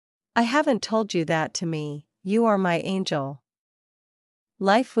I haven't told you that to me, you are my angel.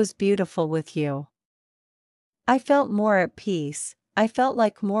 Life was beautiful with you. I felt more at peace, I felt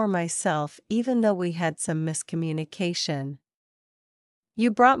like more myself even though we had some miscommunication.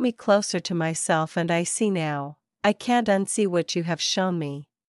 You brought me closer to myself and I see now, I can't unsee what you have shown me.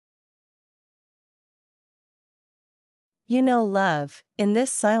 You know, love, in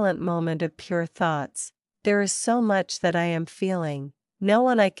this silent moment of pure thoughts, there is so much that I am feeling, no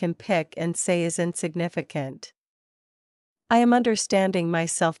one I can pick and say is insignificant. I am understanding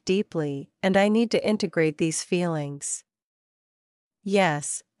myself deeply, and I need to integrate these feelings.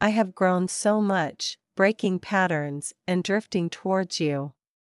 Yes, I have grown so much, breaking patterns and drifting towards you.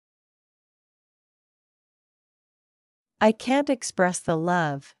 I can't express the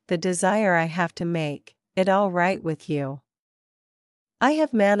love, the desire I have to make it all right with you. I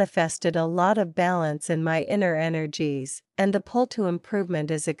have manifested a lot of balance in my inner energies, and the pull to improvement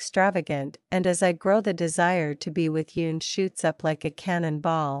is extravagant, and as I grow the desire to be with you shoots up like a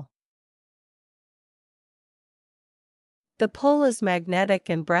cannonball. The pull is magnetic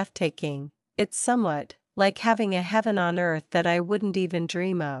and breathtaking, it's somewhat like having a heaven on earth that I wouldn't even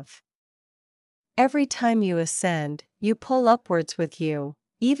dream of. Every time you ascend, you pull upwards with you,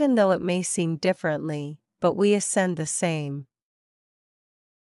 even though it may seem differently, but we ascend the same.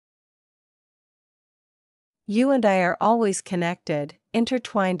 You and I are always connected,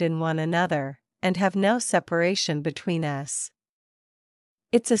 intertwined in one another, and have no separation between us.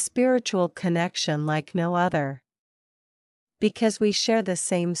 It's a spiritual connection like no other. Because we share the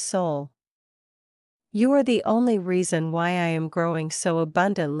same soul. You are the only reason why I am growing so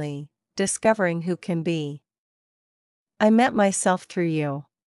abundantly, discovering who can be. I met myself through you.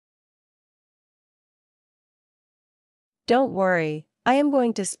 Don't worry, I am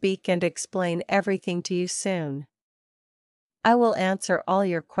going to speak and explain everything to you soon. I will answer all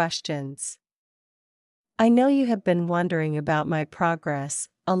your questions. I know you have been wondering about my progress,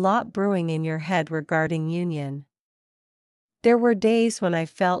 a lot brewing in your head regarding union. There were days when I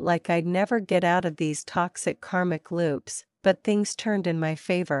felt like I'd never get out of these toxic karmic loops, but things turned in my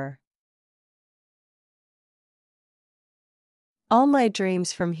favor. All my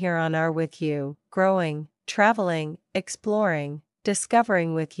dreams from here on are with you, growing, traveling, exploring,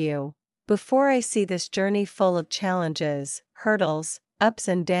 discovering with you. Before I see this journey full of challenges, hurdles, ups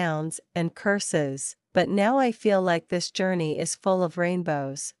and downs, and curses, but now I feel like this journey is full of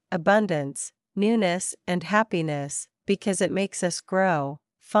rainbows, abundance, newness, and happiness, because it makes us grow,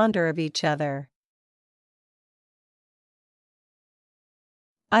 fonder of each other.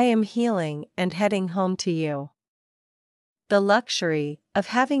 I am healing and heading home to you. The luxury of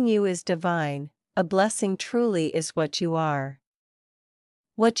having you is divine, a blessing truly is what you are.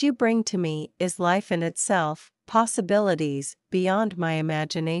 What you bring to me is life in itself, possibilities beyond my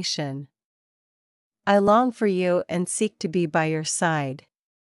imagination. I long for you and seek to be by your side.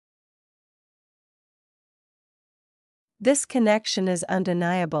 This connection is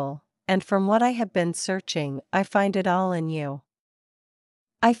undeniable, and from what I have been searching, I find it all in you.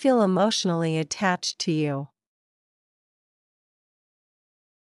 I feel emotionally attached to you.